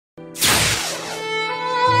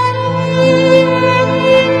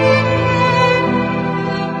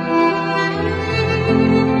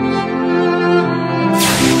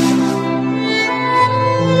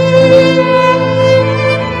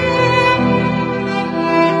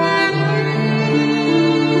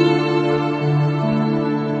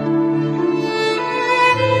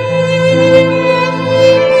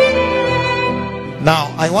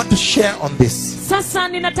to share on this. Sasa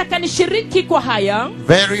ninataka nishiriki kwa haya.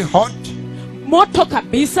 Very hot. Moto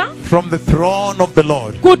kabisa. From the throne of the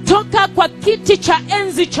Lord. Kutoka kwa kiti cha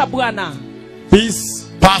enzi cha Bwana. This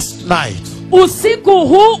past night. Usiku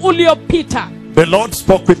huu uliopita. The Lord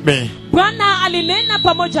spoke with me. Bwana alinena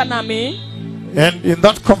pamoja nami. And in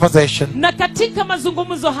that conversation. Na katika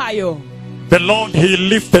mazungumzo hayo. The Lord, He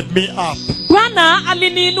lifted me up. Bwana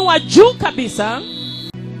aliniinua juu kabisa.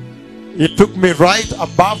 He took me right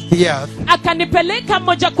above the earth. Akanipeleka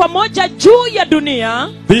moja kwa moja juu ya dunia.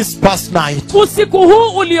 This past night. Usiku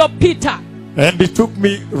huu uliopita. And He took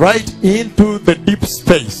me right into the deep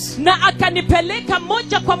space. Na akanipeleka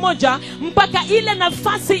moja kwa moja mpaka ile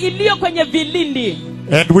nafasi iliyo kwenye vilindi.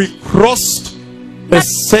 And we crossed a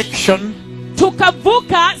section.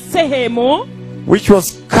 Tukavuka sehemu. Which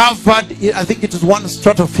was covered, I think it is one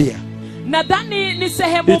stratosphere. Nadhani ni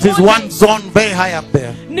sehemu moja. It is one zone very high up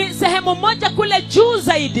there. Ni sehemu moja kule juu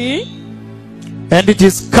zaidi. And it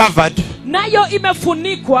is covered. Nayo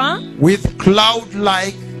imefunikwa. With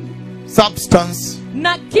cloud-like substance.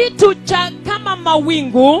 Na kitu cha kama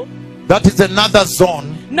mawingu. That is another zone.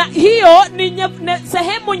 Na hiyo ni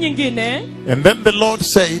sehemu nyingine. And then the Lord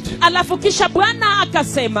said. Alafu kisha Bwana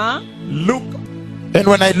akasema. Look. And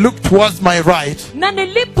when I looked towards my right. Na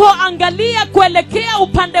nilipoangalia kuelekea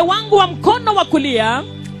upande wangu wa mkono wa kulia.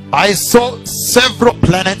 I saw several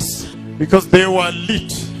planets. Because they were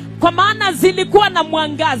lit. Kwa maana zilikuwa na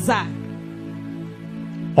mwangaza.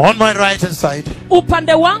 On my right hand side.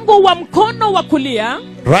 Upande wangu wa mkono wa kulia.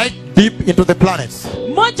 Right deep into the planets.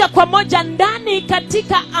 Moja kwa moja ndani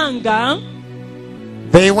katika anga.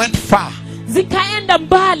 They went far. Zikaenda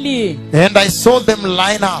mbali. And I saw them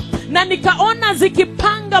line up. Na nikaona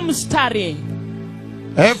zikipanga mstari.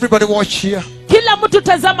 Everybody watch here. Kila mtu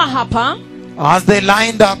tazama hapa. As they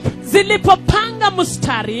lined up. Zilipopanga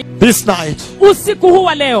mstari. This night. Usiku huu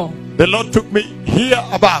wa leo. The Lord took me here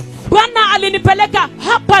above. Bwana alinipeleka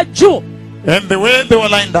hapa juu. And the way they were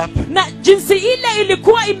lined up. Na jinsi ile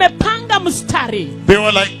ilikuwa imepanga mstari. They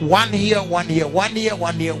were like one here, one here, one here,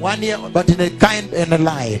 one here, one here, but in a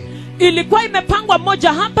line. Ilikuwa imepangwa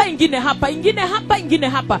moja hapa, ingine hapa, ingine hapa, ingine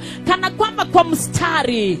hapa. Kana kwamba kwa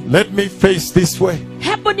mstari. Let me face this way.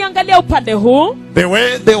 Hebu niangalia upande huu. The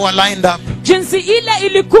way they were lined up. Jinsi ile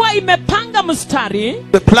ilikuwa imepanga mstari.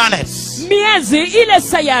 The planets. Miezi ile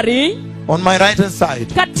sayari. On my right hand side.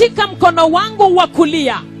 Katika mkono wangu wa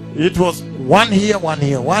kulia. It was one here, one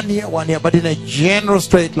here, one here, one here, but in a general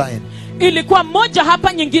straight line. Ilikuwa moja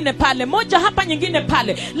hapa nyingine pale, moja hapa nyingine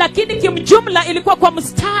pale, lakini kimjumla ilikuwa kwa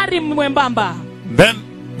mstari mwembamba. Then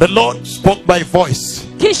the Lord spoke by voice.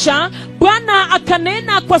 Kisha Bwana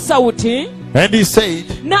akanena kwa sauti. And He said.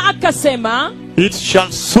 Na akasema. It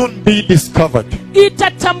shall soon be discovered.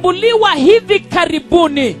 Itatambuliwa hivi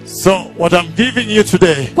karibuni. So what I'm giving you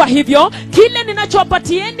today. Kwa hivyo kile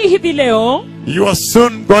ninachowapatieni hivi leo. You are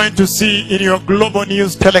soon going to see in your global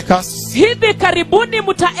news telecasts. Hivi karibuni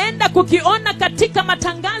mtaenda kukiona katika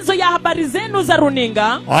matangazo ya habari zenu za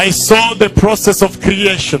runinga. I saw the process of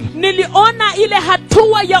creation. Niliona ile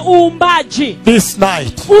hatua ya uumbaji. This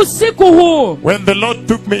night. Usiku huu. When the Lord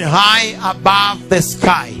took me high above the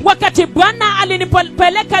sky. Wakati Bwana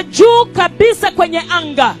alinipeleka juu kabisa kwenye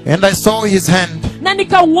anga. And I saw His hand. Na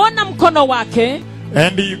nikauona mkono wake.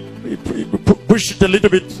 And He pushed it a little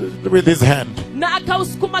bit with His hand. Na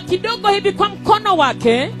akausukuma kidogo hivi kwa mkono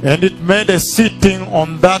wake. And it made a sitting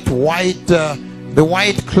on that white, the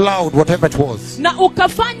white cloud, whatever it was. Na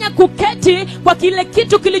ukafanya kuketi kwa kile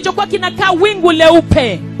kitu kilichokuwa kinakaa wingu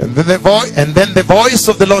leupe. And then the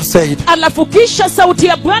voice of the Lord said. Alafu kisha sauti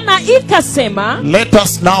ya Bwana ikasema. Let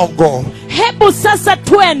us now go. Hebu sasa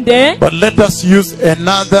twende. But let us use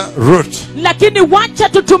another route. Lakini wacha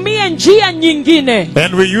tutumie njia nyingine.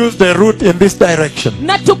 And we used a route in this direction.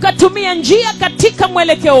 Na tukatumia njia katika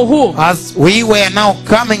mwelekeo huu. As we were now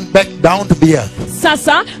coming back down to the earth.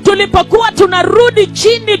 Sasa tulipokuwa tunarudi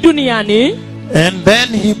chini duniani. And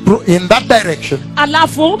then in that direction.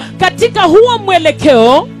 Alafu katika huo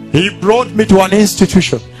mwelekeo. He brought me to an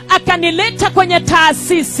institution. Akanileta kwenye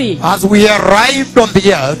taasisi. As we arrived on the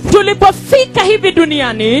earth. Tulipofika hivi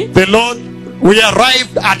duniani. The Lord, we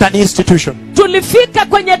arrived at an institution. Tulifika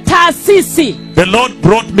kwenye taasisi. The Lord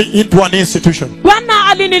brought me into an institution. Bwana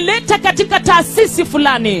alinileta katika taasisi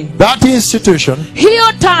fulani. That institution.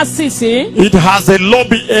 Hiyo taasisi. It has a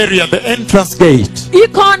lobby area, the entrance gate.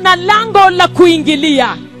 Iko na lango la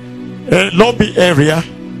kuingilia. A lobby area.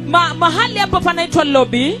 Mahali hapo panaitwa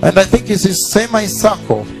lobby. And I think it is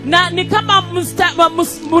semi-circle. Na ni kama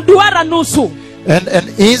mduara nusu.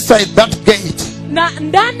 And inside that gate. Na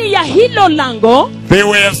ndani ya hilo lango. There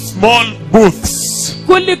were small booths.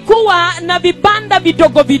 kulikuwa na vibanda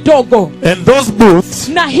vidogo vidogo, And those booths,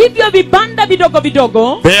 na hivyo vibanda vidogo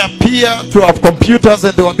vidogo they appear to have computers,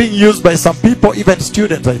 and they were being used by some people, even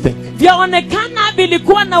students, I think. vyaonekana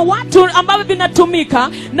vilikuwa na watu ambao vinatumika,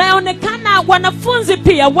 na yaonekana wanafunzi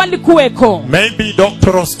pia walikuweko, Maybe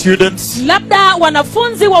doctoral students labda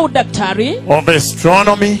wanafunzi wa udaktari of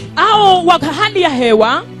astronomy, au wa hali ya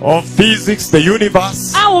hewa of physics, the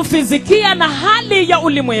universe. au fizikia na hali ya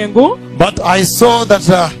ulimwengu. But I saw that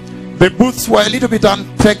the booths were a little bit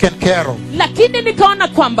untaken care of. Lakini nikaona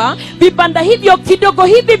kwamba vibanda hivyo kidogo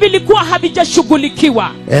hivi vilikuwa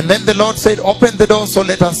havijashughulikiwa. And then the Lord said, open the door, so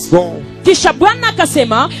let us go. Kisha Bwana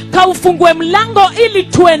akasema, kaufungue mlango ili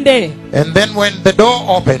tuende. And then when the door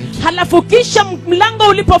opened, Halafu kisha mlango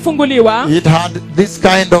ulipofunguliwa, it had this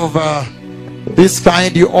kind of this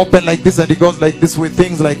kind you open like this, and it goes like this with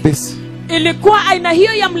things like this. ilikuwa aina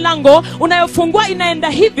hiyo ya mlango unayofungua inaenda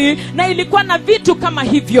hivi, na ilikuwa na vitu kama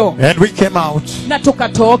hivyo. And we came out, Na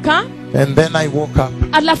tukatoka, and then I woke up.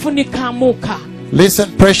 alafu nikaamuka. Listen,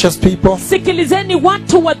 precious people, Sikilizeni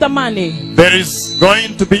watu wa dhamani, there is going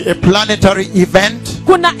to be a planetary event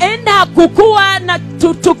kunaenda kukuwa na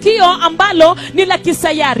tukio ambalo ni la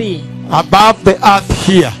kisayari above the earth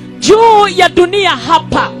here. juu ya dunia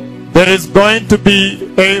hapa. There is going to be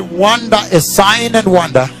a wonder, a sign and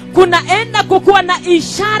wonder Kunaenda kukuwa na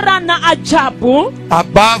ishara na ajabu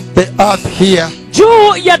above the earth here.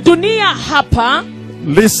 juu ya dunia hapa.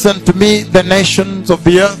 Listen to me, the nations of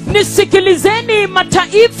the earth. Nisikilizeni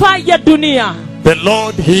mataifa ya dunia. The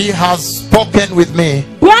Lord, He has spoken with me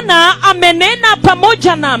Bwana amenena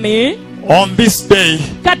pamoja nami on this day,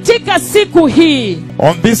 katika siku hii,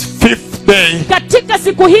 on this 5th day katika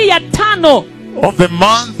siku hii ya 5 of the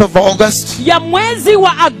month of August, ya mwezi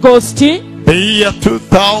wa Agosti, the year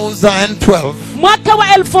 2012. mwaka wa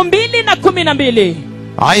 2012.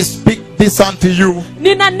 I speak this unto you,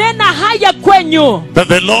 Ninanena haya kwenyu, that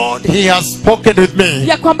the Lord, He has spoken with me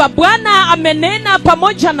ya kwamba Bwana amenena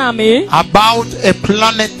pamoja nami about a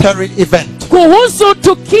planetary event kuhusu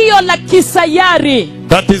tukio la kisayari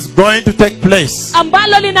that is going to take place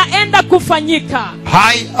ambalo linaenda kufanyika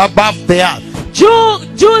high above the earth.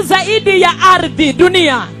 juu zaidi ya ardhi,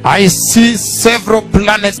 dunia, I see several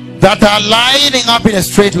planets that are lining up in a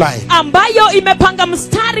straight line. ambayo imepanga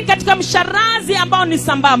mstari katika msharazi ambao ni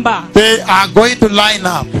sambamba. They are going to line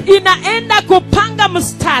up. Inaenda kupanga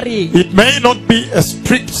mstari. It may not be a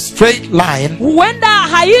strict straight line, Huenda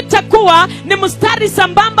haitakuwa ni mstari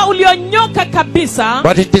sambamba ulionyoka kabisa,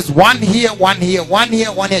 but it is one here, one here, one here,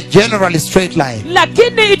 one here, generally straight line.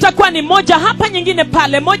 lakini itakuwa ni moja hapa nyingine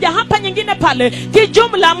pale, moja hapa nyingine pale,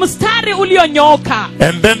 kijumla mstari ulionyooka.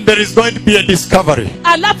 And then there is going to be a discovery.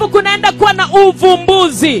 Alafu kunaenda kuwa na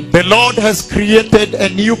uvumbuzi. The Lord has created a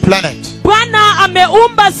new planet, Bwana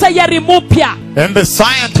ameumba sayari mpya, and the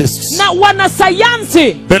scientists, na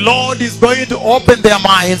wanasayansi, the Lord is going to open their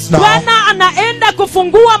minds now Bwana anaenda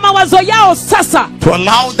kufungua mawazo yao sasa, to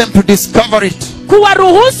allow them to discover it.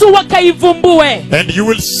 kuwaruhusu wakaivumbue. And you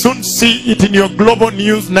will soon see it in your global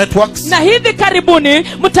news networks. Na hivi karibuni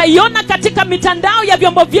mtaiona katika mitandao ya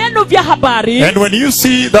vyombo vyenu vya habari. And when you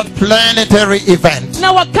see that planetary event,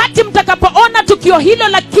 Na wakati mtakapoona tukio hilo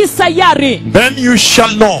la kisayari, then you shall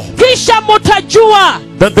know kisha mutajua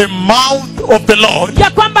that the mouth of the Lord, ya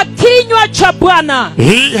kwamba kinywa cha Bwana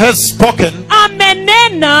He has spoken,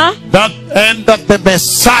 amenena, and that the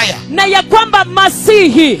Messiah, na ya kwamba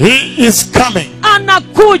Masihi He is coming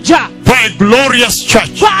anakuja for a glorious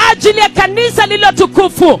church. kwa ajili ya kanisa lilo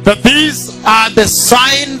tukufu. That these are the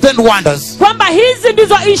signs and wonders Kwamba hizi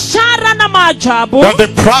ndizo ishara na maajabu that the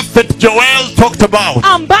prophet Joel talked about,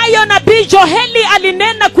 ambayo nabii Joeli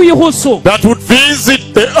alinena kuihusu, that would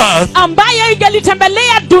visit the earth ambayo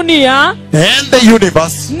ingelitembelea dunia and the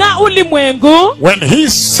universe, na ulimwengu, when He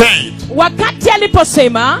said wakati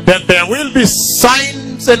aliposema that there will be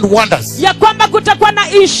signs and wonders ya kwamba kutakuwa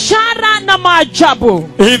na ishara na maajabu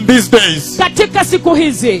in these days, katika siku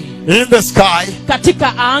hizi, in the sky,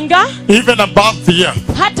 katika anga, even above the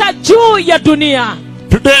earth. hata juu ya dunia.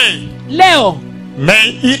 Today, Leo may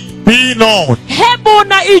it be known hebu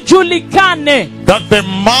na ijulikane that the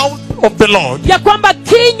mouth of the Lord, ya kwamba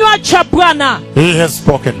kinywa cha Bwana He has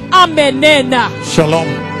spoken. amenena. Shalom.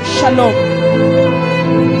 Shalom.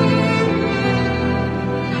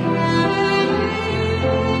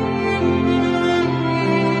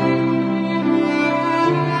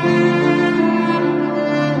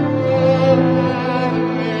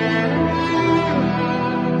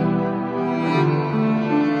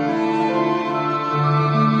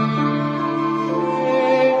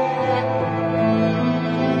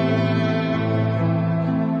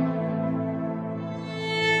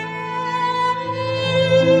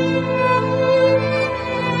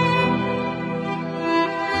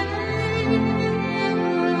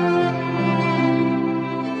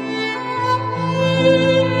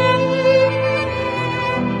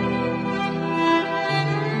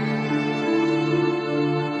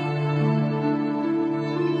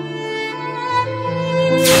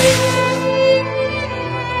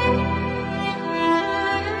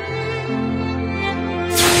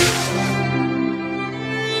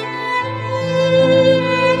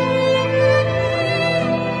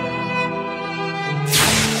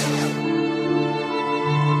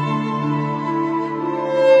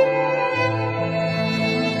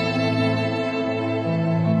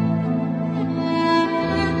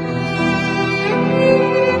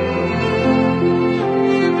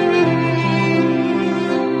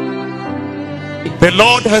 The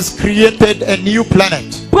Lord has created a new planet.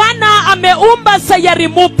 Bwana ameumba sayari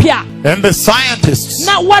mpya. And the scientists,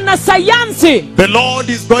 Na wanasayansi, the Lord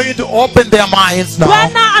is going to open their minds now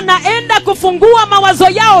Bwana anaenda kufungua mawazo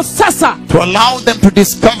yao sasa, to allow them to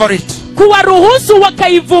discover it. kuwaruhusu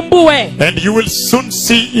wakaivumbue. And you will soon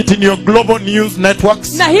see it in your global news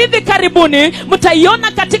networks. Na hivi karibuni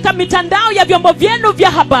mtaiona katika mitandao ya vyombo vyenu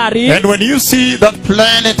vya habari. And when you see that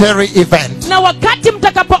planetary event, Na wakati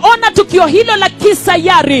mtakapoona tukio hilo la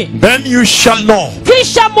kisayari, then you shall know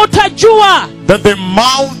kisha mtajua that the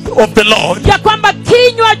mouth of the Lord, ya kwamba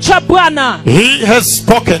kinywa cha Bwana He has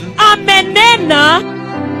spoken. amenena.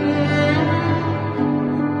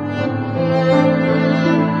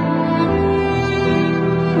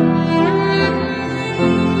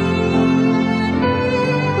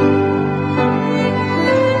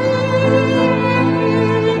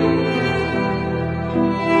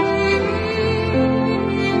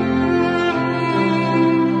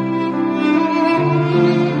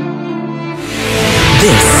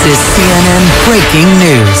 This is CNN Breaking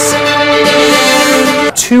News.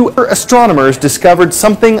 2 astronomers discovered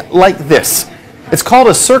something like this. It's called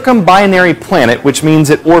a circumbinary planet, which means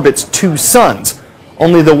it orbits 2 suns.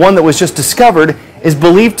 Only the one that was just discovered is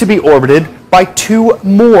believed to be orbited by 2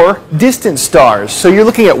 more distant stars. So you're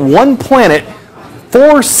looking at 1 planet,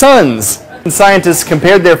 4 suns. And scientists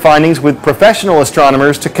compared their findings with professional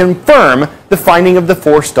astronomers to confirm the finding of the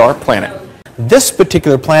 4-star planet. This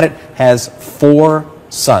particular planet has 4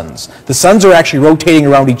 suns. The suns are actually rotating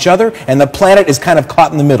around each other, and the planet is kind of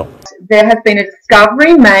caught in the middle. There has been a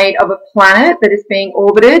discovery made of a planet that is being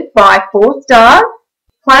orbited by 4 stars.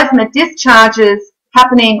 Plasma discharges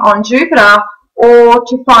happening on Jupiter, or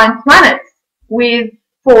to find planets with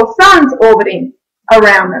 4 suns orbiting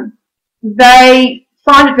around them. They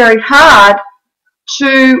find it very hard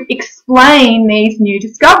to explain these new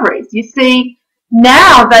discoveries. You see,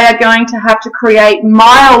 now they are going to have to create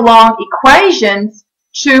mile-long equations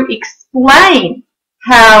to explain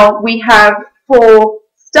how we have 4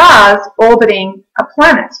 stars orbiting a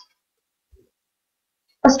planet.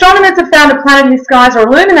 Astronomers have found a planet whose skies are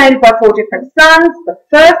illuminated by 4 different suns, the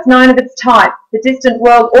first known of its type. The distant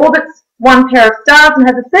world orbits 1 pair of stars and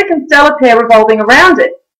has a second stellar pair revolving around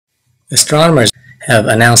it. Astronomers have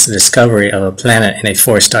announced the discovery of a planet in a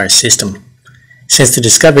 4-star system. Since the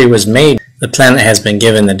discovery was made, the planet has been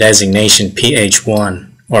given the designation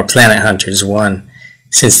PH1, or Planet Hunters 1,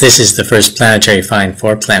 since this is the first planetary find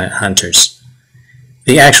for planet hunters.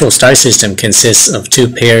 The actual star system consists of 2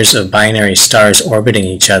 pairs of binary stars orbiting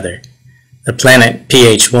each other. The planet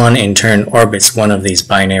PH1 in turn orbits one of these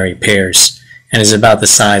binary pairs, and is about the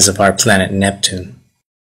size of our planet Neptune.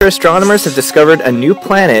 Astronomers have discovered a new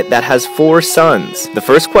planet that has 4 suns, the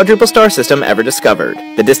first quadruple star system ever discovered.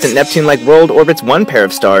 The distant Neptune-like world orbits 1 pair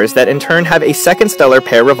of stars that in turn have a second stellar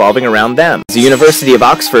pair revolving around them. The University of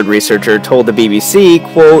Oxford researcher told the BBC,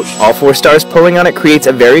 quote, "All 4 stars pulling on it creates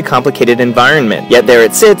a very complicated environment, yet there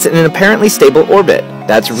it sits in an apparently stable orbit.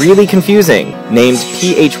 That's really confusing." Named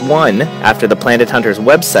PH1 after the Planet Hunters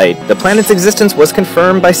website, the planet's existence was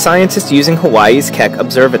confirmed by scientists using Hawaii's Keck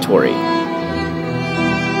Observatory.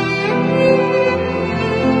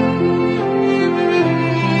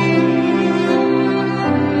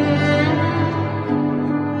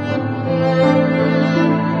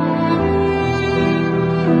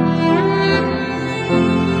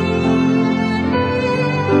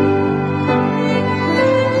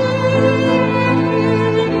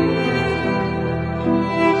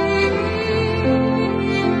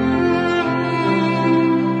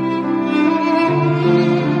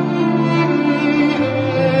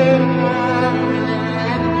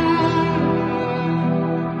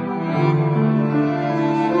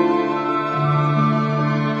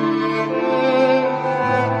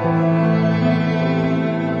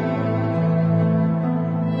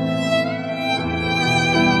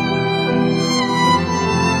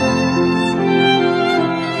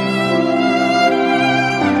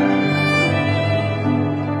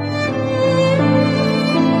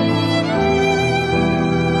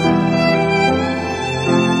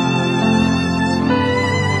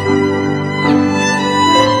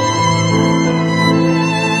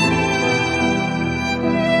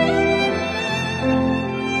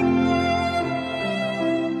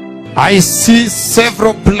 I see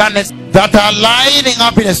several planets that are lining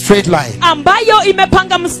up in a straight line. ambayo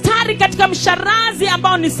imepanga mstari katika msharazi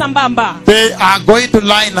ambao ni sambamba. They are going to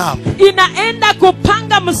line up. Inaenda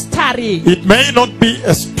kupanga mstari. It may not be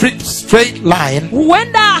a strict straight line,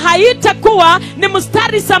 Huenda haitakuwa ni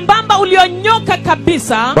mstari sambamba ulionyoka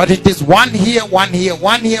kabisa, but it is one here, one here,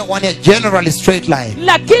 one here, one here, generally straight line.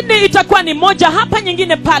 lakini itakuwa ni moja hapa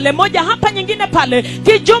nyingine pale, moja hapa nyingine pale,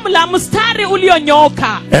 kijumla mstari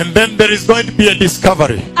ulionyooka. And then there is going to be a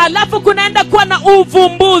discovery. Alafu kunaenda kuwa na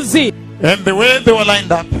uvumbuzi. And the way they were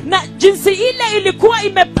lined up, Na jinsi ile ilikuwa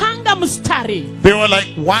imepanga mstari, they were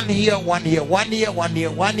like one here, one here, one here, one here,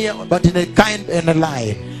 one here, but in a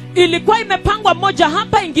line. ilikuwa imepangwa moja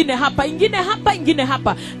hapa, ingine hapa, ingine hapa, ingine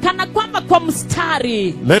hapa, kana kwamba kwa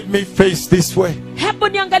mstari. Let me face this way. Hebu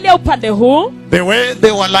niangalia upande huu, The way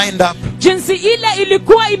they were lined up, jinsi ile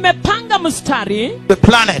ilikuwa imepanga mstari. the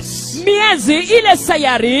planets Miezi ile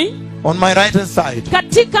sayari on my right hand side,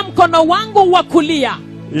 katika mkono wangu wa kulia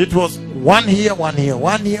it was one here, one here,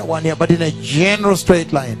 one here, one here, but in a general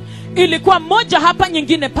straight line. ilikuwa moja hapa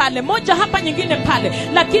nyingine pale, moja hapa nyingine pale,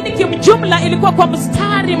 lakini kimjumla ilikuwa kwa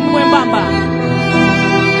mstari mwembamba.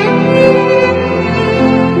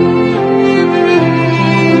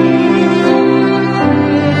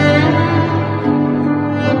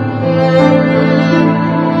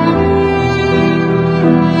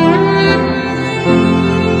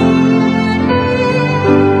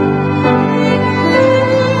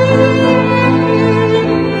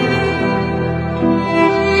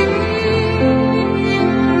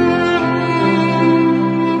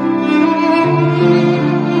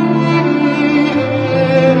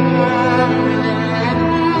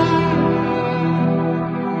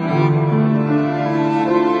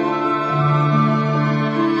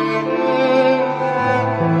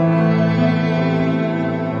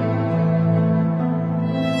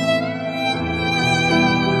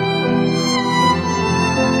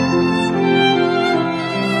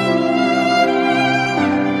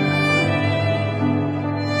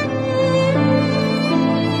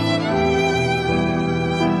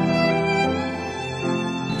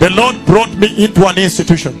 The Lord brought me into an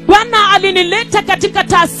institution. Bwana alinileta katika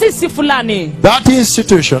taasisi fulani. That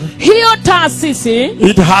institution, Hiyo taasisi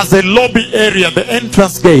it has a lobby area, the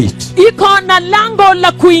entrance gate. iko na lango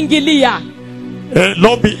la kuingilia. A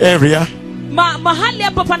lobby area, Mahali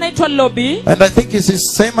hapo panaitwa lobby, and I think it's a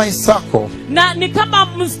semi-circle. na ni kama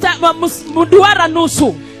mduara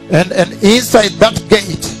nusu. And inside that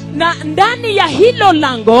gate, Na ndani ya hilo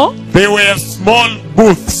lango there were small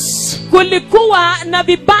booths. kulikuwa na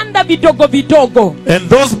vibanda vidogo vidogo. And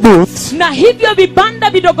those booths, Na hivyo vibanda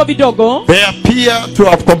vidogo vidogo they appear to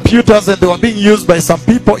have computers, and they were being used by some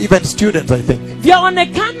people, even students, I think.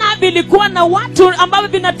 vyaonekana vilikuwa na watu ambao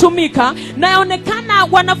vinatumika, na yaonekana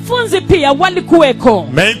wanafunzi pia walikuweko.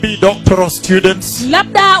 Maybe doctoral students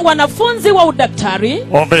Labda wanafunzi wa udaktari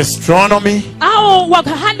of astronomy, au wa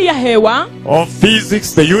hali ya hewa of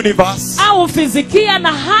physics, the universe. au fizikia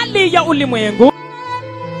na hali ya ulimwengu.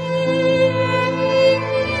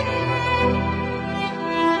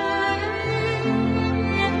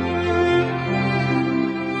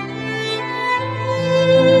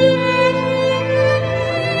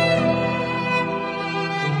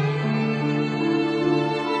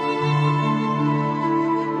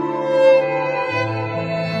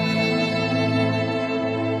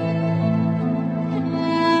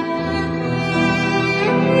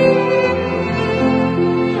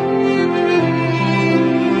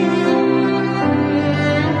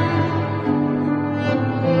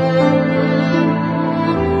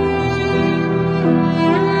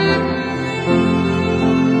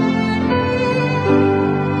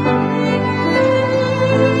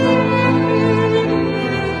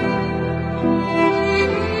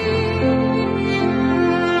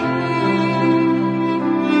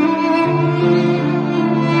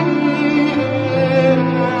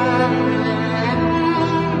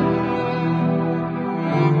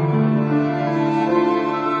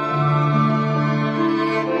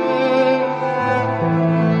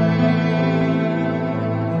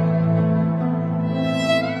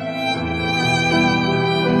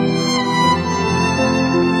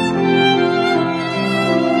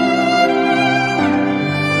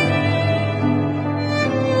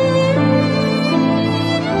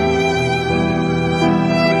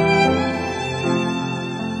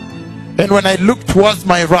 And when I looked towards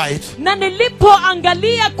my right, Na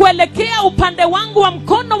nilipoangalia kuelekea upande wangu wa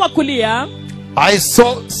mkono wa kulia, I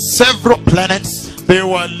saw several planets. They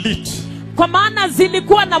were lit. kwa maana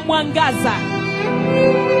zilikuwa na mwangaza.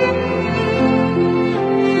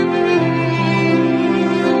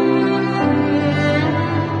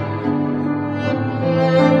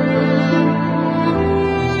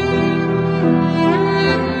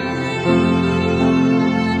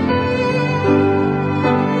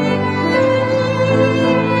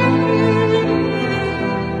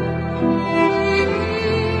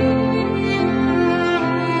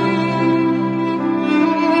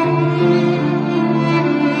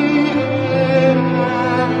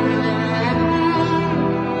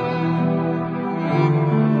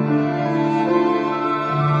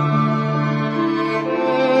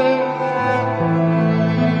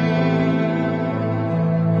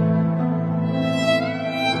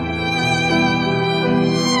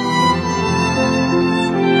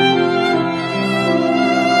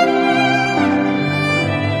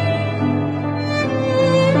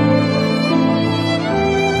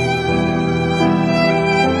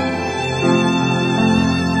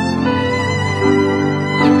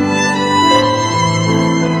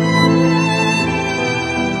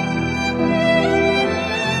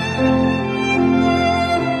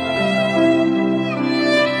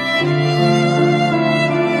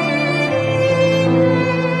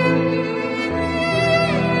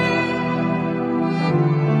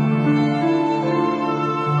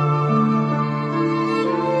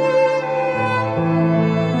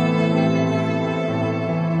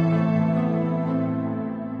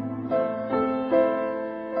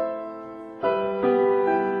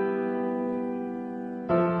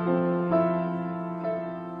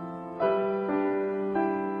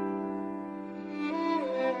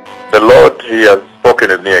 He has spoken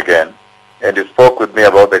with me again, and He spoke with me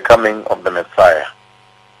about the coming of the Messiah.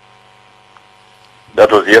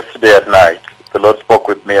 That was yesterday at night. The Lord spoke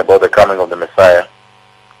with me about the coming of the Messiah.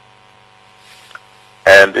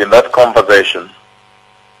 And in that conversation,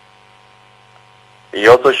 He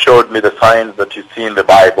also showed me the signs that you see in the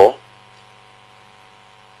Bible.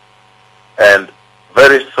 And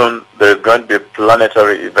very soon there is going to be a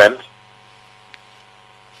planetary event.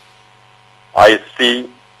 I see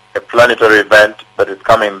a planetary event that is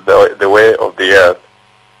coming the way of the earth.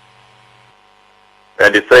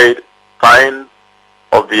 And He said, signs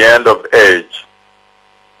of the end of age.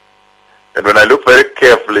 And when I look very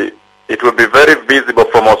carefully, it will be very visible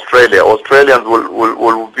from Australia. Australians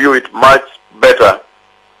will view it much better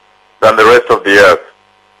than the rest of the earth.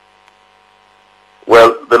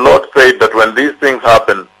 Well, the Lord said that when these things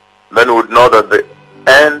happen, then we would know that the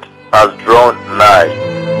end has drawn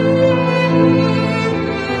nigh.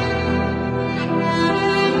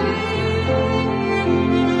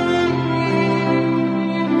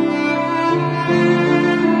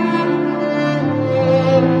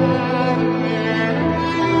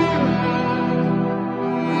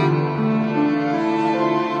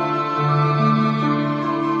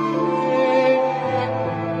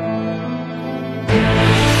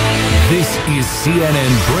 This is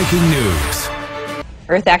CNN Breaking News.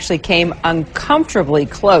 Earth actually came uncomfortably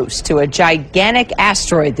close to a gigantic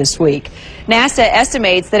asteroid this week. NASA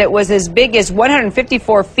estimates that it was as big as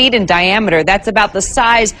 154 feet in diameter. That's about the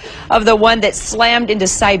size of the one that slammed into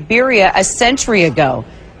Siberia a century ago.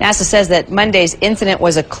 NASA says that Monday's incident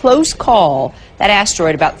was a close call. That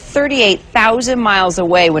asteroid about 38,000 miles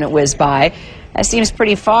away when it whizzed by. That seems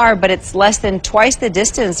pretty far, but it's less than twice the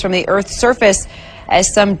distance from the Earth's surface,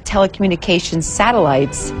 as some telecommunications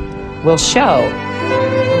satellites will show.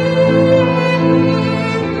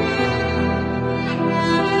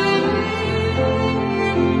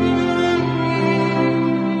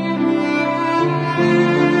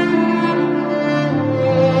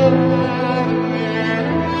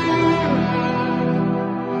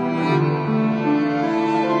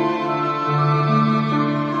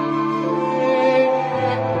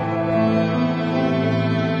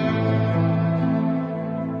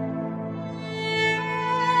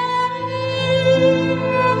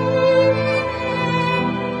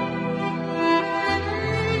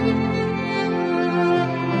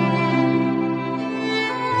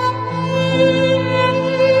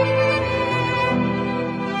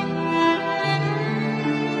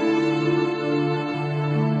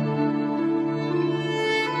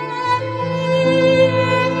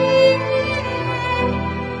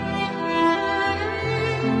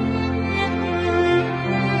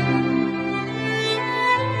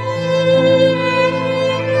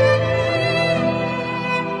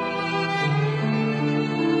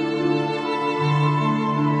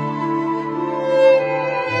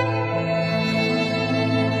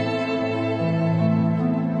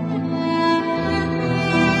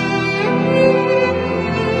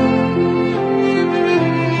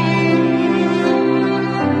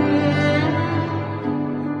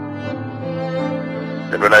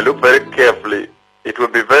 And when I look very carefully, it will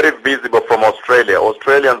be very visible from Australia.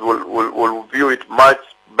 Australians will view it much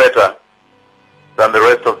better than the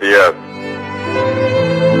rest of the earth.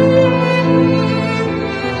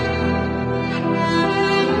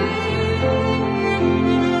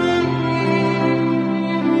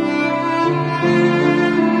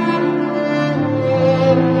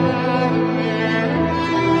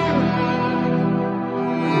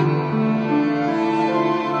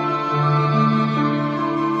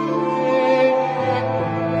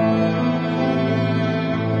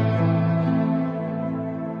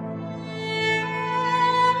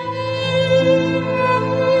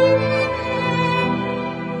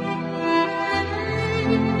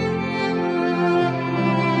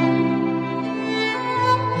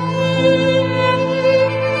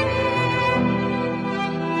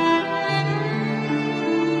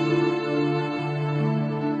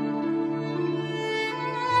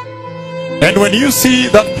 And when you see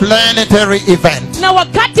that planetary event, na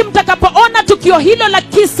wakati mtakapoona tukio hilo la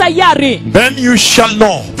kisayari, then you shall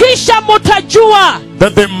know kisha mutajua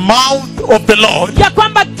that the mouth of the Lord, ya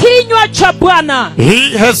kwamba kinywa cha Bwana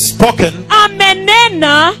He has spoken,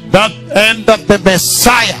 amenena, that and that the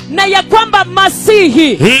Messiah, na ya kwamba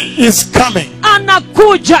Masihi He is coming.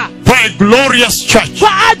 anakuja. for a glorious church.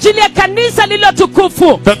 kwa ajili ya kanisa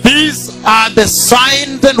lililotukufu, That these are the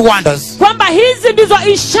signs and wonders kwamba hizi ndizo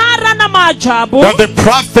ishara na maajabu that the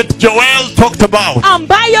prophet Joel talked about,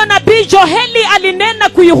 ambayo nabii Joeli alinena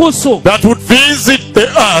kuihusu, that would visit the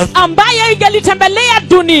earth ambayo ingelitembelea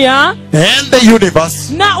dunia and the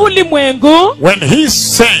universe, na ulimwengu, when he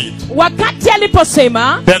said wakati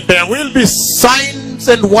aliposema that there will be signs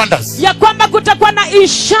and wonders ya kwamba kutakuwa na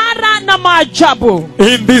ishara na maajabu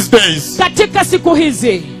in these days, katika siku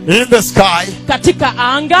hizi, in the sky, katika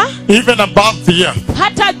anga, even above the earth.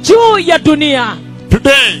 hata juu ya dunia.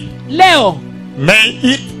 Today, Leo may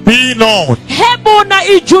it be known hebu na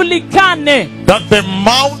ijulikane that the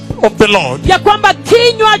mouth of the Lord, ya kwamba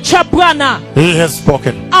kinywa cha Bwana he has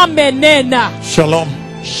spoken. amenena. Shalom.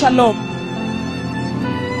 Shalom.